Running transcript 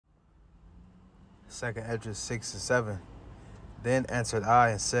Second Esdras 6-7. Then answered I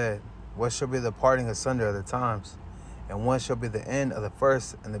and said, What shall be the parting asunder of the times? And when shall be the end of the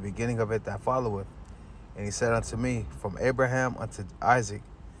first and the beginning of it that followeth? And he said unto me, From Abraham unto Isaac,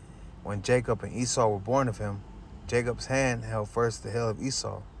 when Jacob and Esau were born of him, Jacob's hand held first the heel of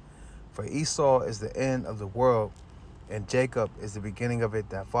Esau. For Esau is the end of the world, and Jacob is the beginning of it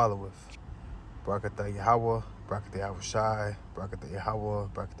that followeth. Barakatah Yahweh, Barakatah Yahushai, Barakatah Yahweh,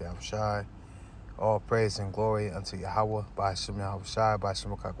 Barakatah Yahushai. All praise and glory unto Yahweh, by Hashem Yahushai, by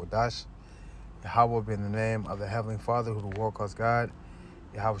Hashem Kakwadash. Yahweh being the name of the Heavenly Father, who the world calls God.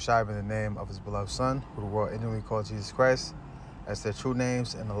 Yahushai being the name of his beloved Son, who the world ignorantly calls Jesus Christ. As their true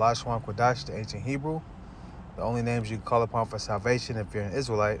names in the Lashwan Kodash, the ancient Hebrew. The only names you can call upon for salvation if you're an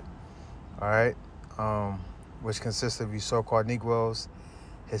Israelite. All right. Which consists of you so-called Negroes,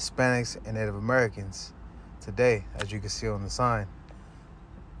 Hispanics, and Native Americans today, as you can see on the sign,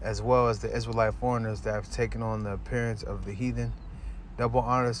 as well as the Israelite foreigners that have taken on the appearance of the heathen. Double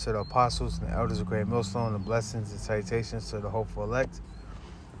honors to the apostles and the elders of Great Millstone, and blessings and salutations to the hopeful elect.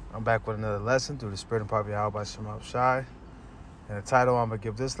 I'm back with another lesson through the Spirit and Power of Yahweh by Shema Shai. And the title I'm going to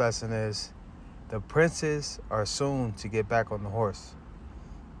give this lesson is, The Princes Are Soon to Get Back on the Horse.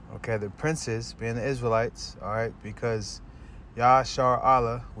 Okay, the princes being the Israelites, all right, because Yahshar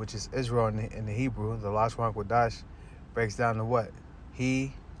Allah, which is Israel in the Hebrew, the Lashwan Kodash, breaks down to what?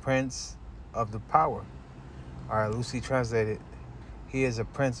 He, Prince of the Power. All right, loosely translated, he is a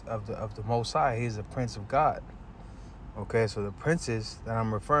prince of the Most High. He is a prince of God. Okay, so the princes that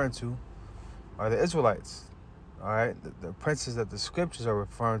I'm referring to are the Israelites. All right, the princes that the scriptures are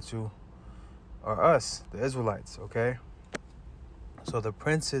referring to are us, the Israelites. Okay, so the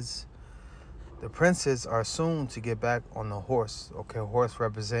princes are soon to get back on the horse. Okay, a horse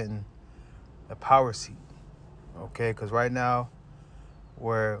representing the power seat. Okay, because right now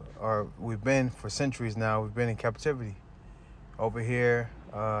we've been for centuries now. We've been in captivity over here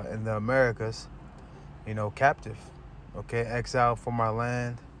in the Americas. You know, captive. Okay, exiled from our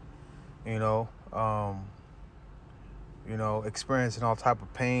land. You know, experiencing all type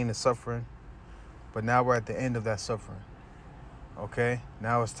of pain and suffering. But now we're at the end of that suffering. Okay,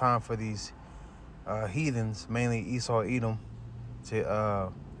 now it's time for these heathens, mainly Esau, Edom,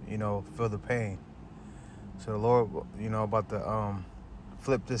 to feel the pain. So the Lord, about to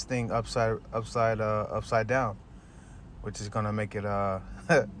flip this thing upside down, which is gonna make it right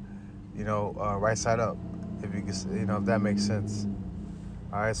side up, if you can, if that makes sense.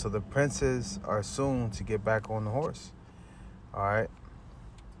 All right, so the princes are soon to get back on the horse. All right,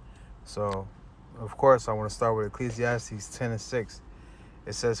 so of course I want to start with Ecclesiastes 10:6.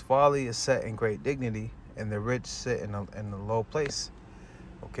 It says, "Folly is set in great dignity, and the rich sit in a low place."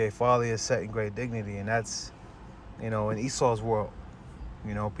 Okay, folly is set in great dignity, and that's, in Esau's world.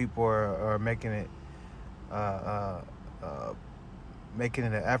 People are making it making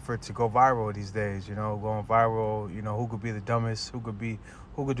it an effort to go viral these days. Going viral. Who could be the dumbest? Who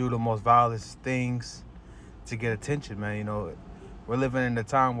could do the most vilest things to get attention, man? We're living in a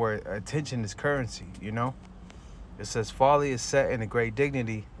time where attention is currency. It says, "Folly is set in a great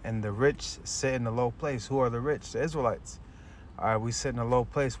dignity, and the rich sit in a low place." Who are the rich? The Israelites. All right, we sit in a low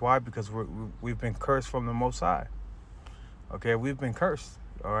place. Why? Because we've been cursed from the Most High. Okay, we've been cursed.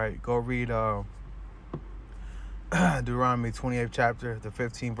 All right, go read Deuteronomy 28th chapter, the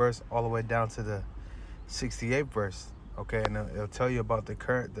 15th verse, all the way down to the 68th verse. Okay, and it'll tell you about the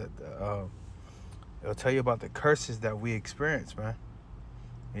it'll tell you about the curses that we experience, man.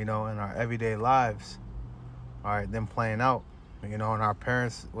 In our everyday lives. All right, them playing out. And our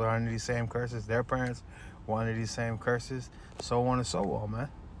parents were under these same curses. Their parents were under these same curses. So on and so on, man.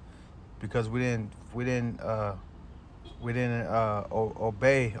 Because we didn't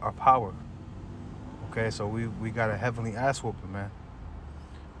obey our power. Okay, so we got a heavenly ass whooping, man.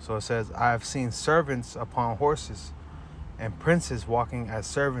 So it says, "I have seen servants upon horses, and princes walking as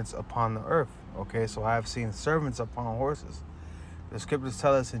servants upon the earth." Okay, so I have seen servants upon horses. The scriptures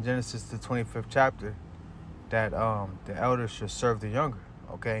tell us in Genesis the 25th chapter that the elders should serve the younger.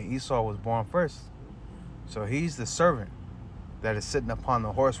 Okay, Esau was born first, so he's the servant that is sitting upon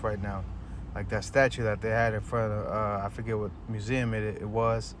the horse right now, like that statue that they had in front of I forget what museum it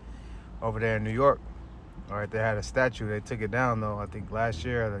was over there in New York. All right, they had a statue. They took it down though, I think last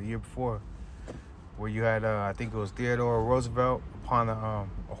year or the year before, where you had I think it was Theodore Roosevelt upon a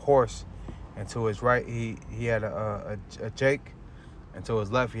horse, and to his right he had a Jake, and to his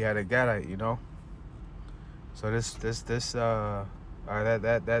left he had a Gadite. So that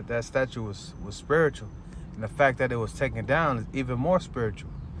statue was spiritual, and the fact that it was taken down is even more spiritual.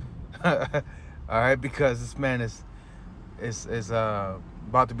 All right, because this man is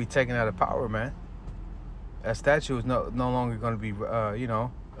about to be taken out of power, man. That statue is no longer going to be, you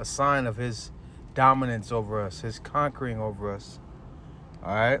know, a sign of his dominance over us, his conquering over us.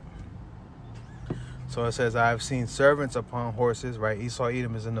 All right. So it says, I have seen servants upon horses, right? Esau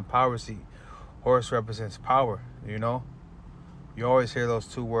Edom is in the power seat. Horse represents power, you know. You always hear those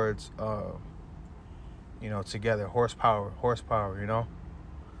two words, you know, together. Horsepower, you know.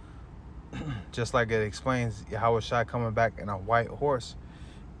 Just like it explains Yahushua coming back in a white horse.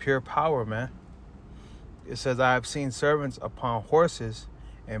 Pure power, man. It says, I have seen servants upon horses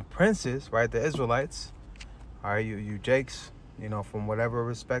and princes, right? The Israelites. All right, you Jakes, you know, from whatever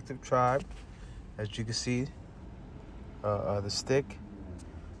respective tribe. As you can see, the stick,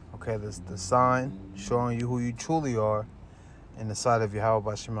 okay, the sign showing you who you truly are in the sight of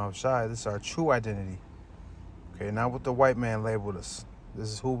Yahweh B'Shem Yahushua. This is our true identity, okay, not what the white man labeled us. This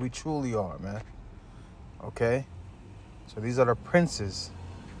is who we truly are, man, okay? So these are the princes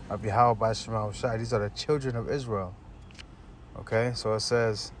of Yahweh B'Shem Yahushua. These are the children of Israel, okay? So it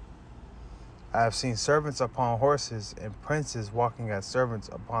says, I have seen servants upon horses and princes walking as servants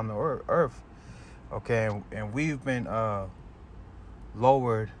upon the earth. Okay, and we've been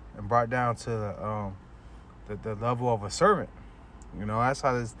lowered and brought down to the level of a servant. You know, that's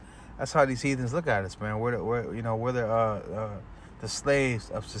how these heathens look at us, man. We're the slaves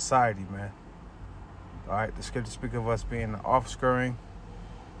of society, man. All right, the scriptures speak of us being offscouring.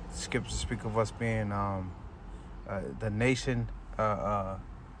 The scriptures speak of us being the nation. What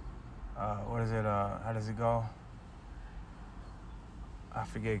is it? How does it go? I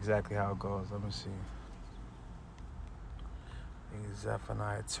forget exactly how it goes. Let me see.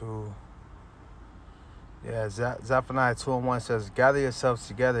 Zephaniah 2. Yeah, Zephaniah 2:1 says, gather yourselves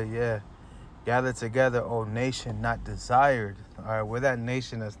together, yeah. Gather together, O nation not desired. All right, we're that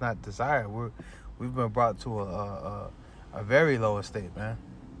nation that's not desired. We've been brought to a very low estate, man.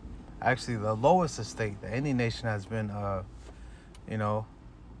 Actually, the lowest estate that any nation has been, you know,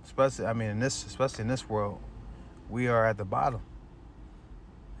 especially in this world, we are at the bottom.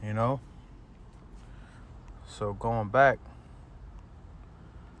 You know, so going back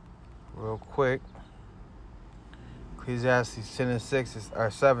real quick, Ecclesiastes 10:6 or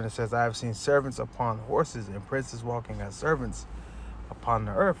 7, it says, I have seen servants upon horses and princes walking as servants upon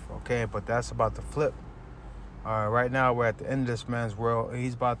the earth. Okay, but that's about to flip. All right, right now we're at the end of this man's world.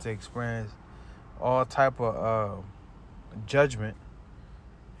 He's about to experience all type of judgment,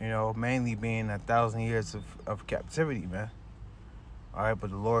 you know, mainly being 1,000 years of captivity, man. All right, but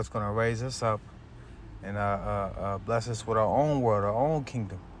the Lord's going to raise us up and bless us with our own world, our own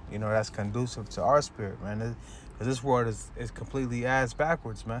kingdom, you know, that's conducive to our spirit, man. Because this world is completely ass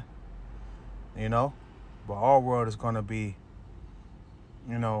backwards, man, you know. But our world is going to be,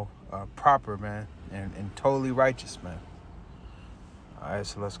 you know, proper, man, and totally righteous, man. All right,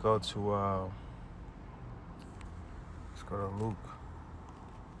 so let's go to Luke.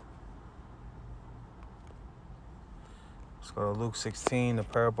 Let's go to Luke 16, the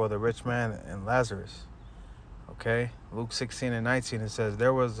parable of the rich man and Lazarus. Okay, Luke 16:19, it says,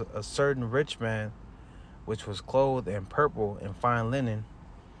 there was a certain rich man which was clothed in purple and fine linen,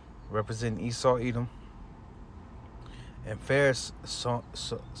 representing Esau Edom, and fares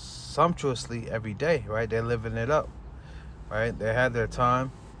sumptuously every day, right? They're living it up, right? They had their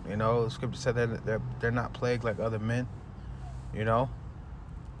time, you know. The scripture said that they're not plagued like other men, you know.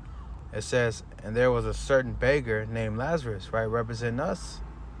 It says, and there was a certain beggar named Lazarus, right, representing us.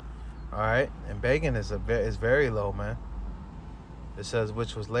 All right, and begging is very low, man. It says,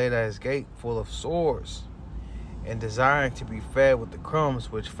 which was laid at his gate full of sores, and desiring to be fed with the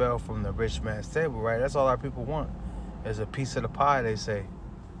crumbs which fell from the rich man's table, right? That's all our people want, is a piece of the pie, they say,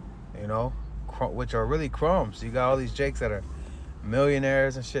 you know, which are really crumbs. You got all these jakes that are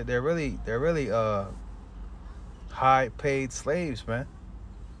millionaires and shit. They're really high-paid slaves, man.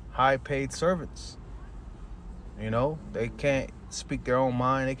 High-paid servants. You know, they can't speak their own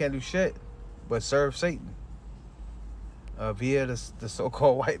mind. They can't do shit but serve Satan via the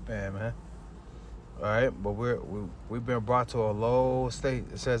so-called white man. All right, but we've been brought to a low state.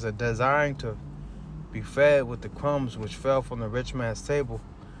 It says, a desiring to be fed with the crumbs which fell from the rich man's table.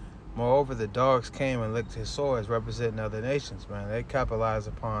 Moreover, the dogs came and licked his sores, representing other nations, man. They capitalize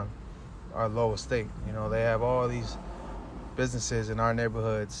upon our low estate. You know, they have all these businesses in our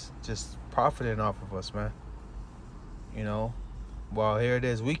neighborhoods just profiting off of us, man. You know, well, here it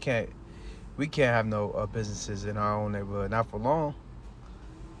is. We can't have no businesses in our own neighborhood, not for long,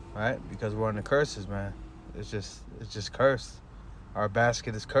 right? Because we're under curses, man. It's just cursed. Our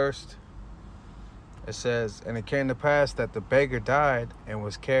basket is cursed. It says, and it came to pass that the beggar died and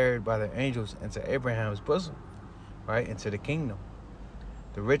was carried by the angels into Abraham's bosom, right, into the kingdom.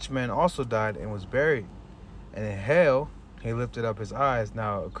 The rich man also died and was buried, And in hell, he lifted up his eyes.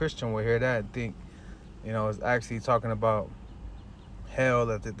 Now, a Christian will hear that and think, it's actually talking about hell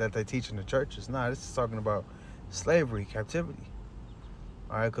that they teach in the churches. Nah, this is talking about slavery, captivity.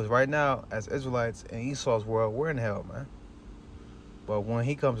 All right, because right now, as Israelites in Esau's world, we're in hell, man. But when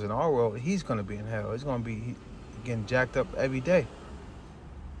he comes in our world, he's going to be in hell. He's going to be getting jacked up every day.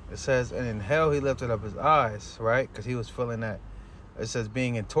 It says, and in hell he lifted up his eyes, right? Because he was feeling that. It says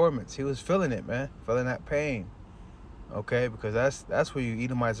being in torments. He was feeling it, man. Feeling that pain. Okay? Because that's where you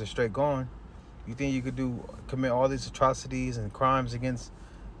Edomites are straight going. You think you could commit all these atrocities and crimes against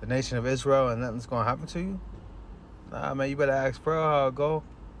the nation of Israel and nothing's going to happen to you? Nah, man, you better ask Pharaoh how it go.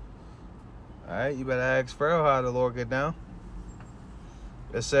 All right? You better ask Pharaoh how the Lord get down.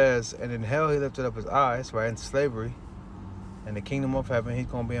 It says, and in hell he lifted up his eyes, right? In slavery. In the kingdom of heaven, he's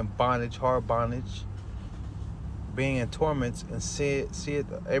going to be in bondage, hard bondage, being in torments, and see it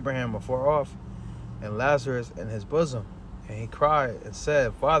Abraham afar off, and Lazarus in his bosom. And he cried and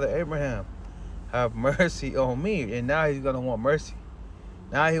said, Father Abraham, have mercy on me. And now he's going to want mercy.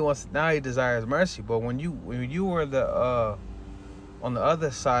 Now he desires mercy. But when you were on the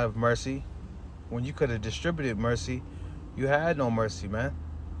other side of mercy, when you could have distributed mercy, you had no mercy, man.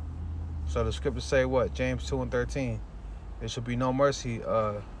 So the scriptures say what? James 2:13. There should be no mercy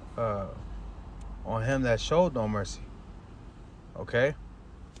on him that showed no mercy. Okay?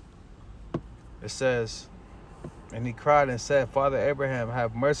 It says, and he cried and said, Father Abraham,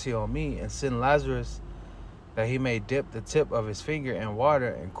 have mercy on me, and send Lazarus that he may dip the tip of his finger in water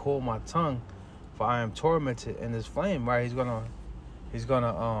and cool my tongue, for I am tormented in this flame. Right? He's gonna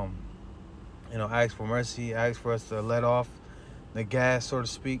ask for mercy, ask for us to let off the gas, so to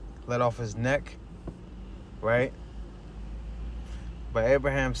speak, let off his neck. Right? But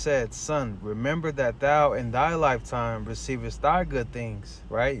Abraham said, Son, remember that thou in thy lifetime receivest thy good things,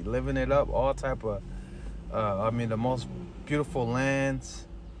 right? Living it up, all type of, the most beautiful lands.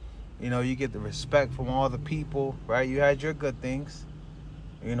 You get the respect from all the people, right? You had your good things.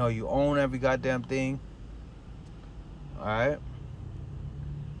 You own every goddamn thing. All right?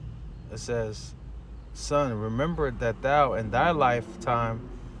 It says, Son, remember that thou in thy lifetime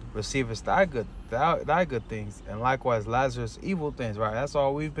receivest thy good things, and likewise Lazarus evil things, right? That's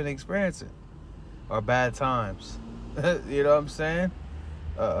all we've been experiencing, or bad times. You know what I'm saying?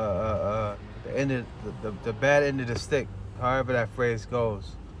 The bad end of the stick, however that phrase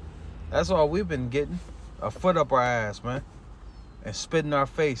goes. That's all we've been getting. A foot up our ass, man, and spit in our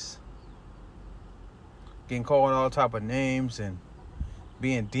face, getting called all type of names and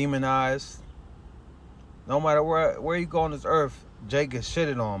being demonized. No matter where you go on this earth, Jake gets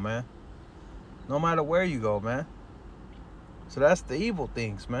shitted on, man. No matter where you go, man. So that's the evil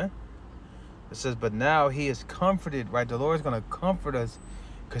things, man. It says, but now he is comforted, right? The Lord is going to comfort us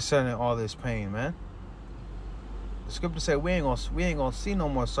concerning all this pain, man. The scripture say we ain't gonna see no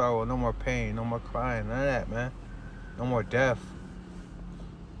more sorrow, no more pain, no more crying, none of that, man. No more death.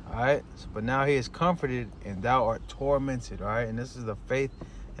 All right? So, but now he is comforted and thou art tormented, all right? And this is the faith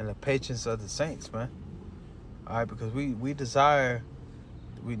and the patience of the saints, man. All right? Because we desire...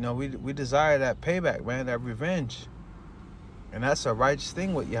 We desire that payback, man, that revenge. And that's a righteous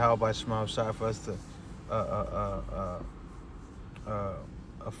thing with Yahweh Shema Shai, for us to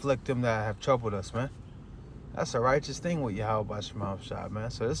afflict them that have troubled us, man. That's a righteous thing with Yahweh Shema Shai, man.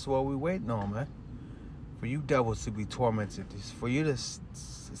 So this is what we're waiting on, man. For you devils to be tormented. For you to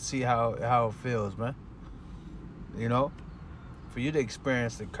see how it feels, man. For you to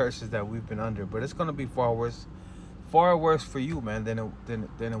experience the curses that we've been under. But it's going to be far worse for you, man, than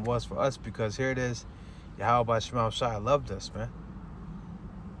it was for us, because here it is, Yahweh Shema Shai loved us, man.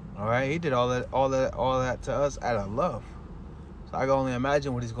 All right, he did all that to us out of love. So I can only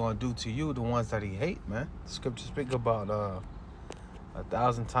imagine what he's going to do to you, the ones that he hate, man. The scriptures speak about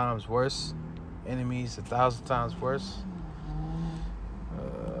 1,000 times worse enemies, 1,000 times worse.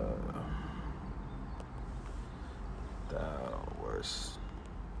 Worse.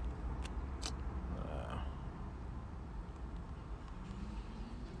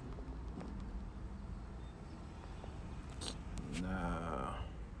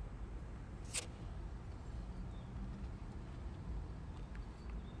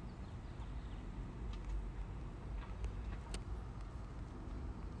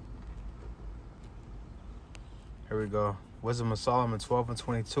 Here we go. Wisdom of Solomon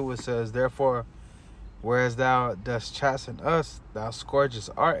 12:22. It says, therefore, whereas thou dost chasten us, thou scourgest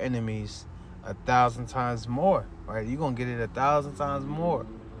our enemies 1,000 times more. Right? You're going to get it 1,000 times more.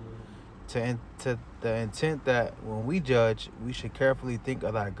 To the intent that when we judge, we should carefully think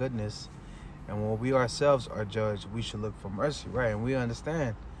of thy goodness. And when we ourselves are judged, we should look for mercy. Right? And we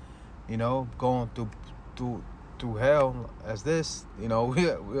understand, going through through hell as this. You know, we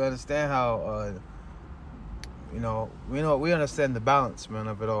understand how you know, we understand the balance, man,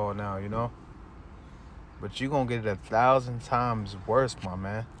 of it all now, you know. But you're gonna get it 1,000 times worse, my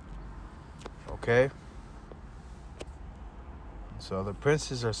man. Okay? So the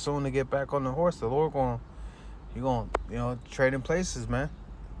princes are soon to get back on the horse. The Lord you're gonna, you know, trade in places, man.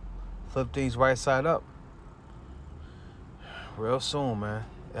 Flip things right side up. Real soon, man.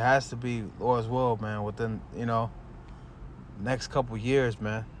 It has to be Lord's will, man, within, you know, next couple years,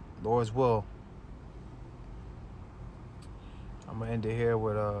 man. Lord's will. I'm gonna end it here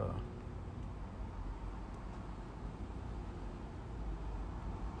with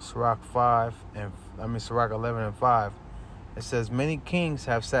Sirach 11 and 5. It says, many kings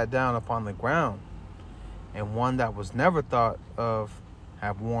have sat down upon the ground, and one that was never thought of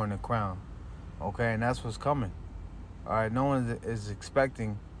have worn a crown. Okay, and that's what's coming. All right, no one is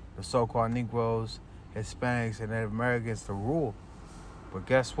expecting the so-called Negroes, Hispanics, and Native Americans to rule. But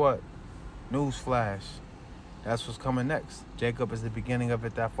guess what? Newsflash. That's what's coming next. Jacob is the beginning of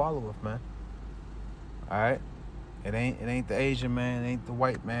it that followeth, man. All right? It ain't the Asian man, it ain't the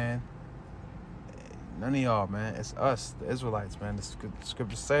white man. None of y'all, man. It's us, the Israelites, man. The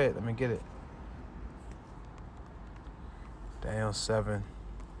scriptures say it. Let me get it. Daniel 7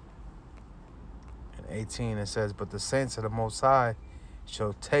 and 18, it says, but the saints of the Most High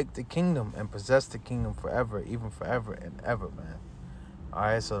shall take the kingdom and possess the kingdom forever, even forever and ever, man. All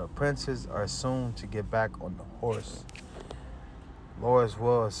right, so the princes are soon to get back on the horse. Lord's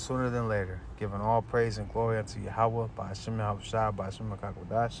will is sooner than later. Giving all praise and glory unto Yahweh, by Hashem Yahushua, by Hashem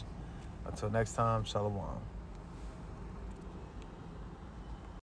HaKadosh. Until next time, Shalom.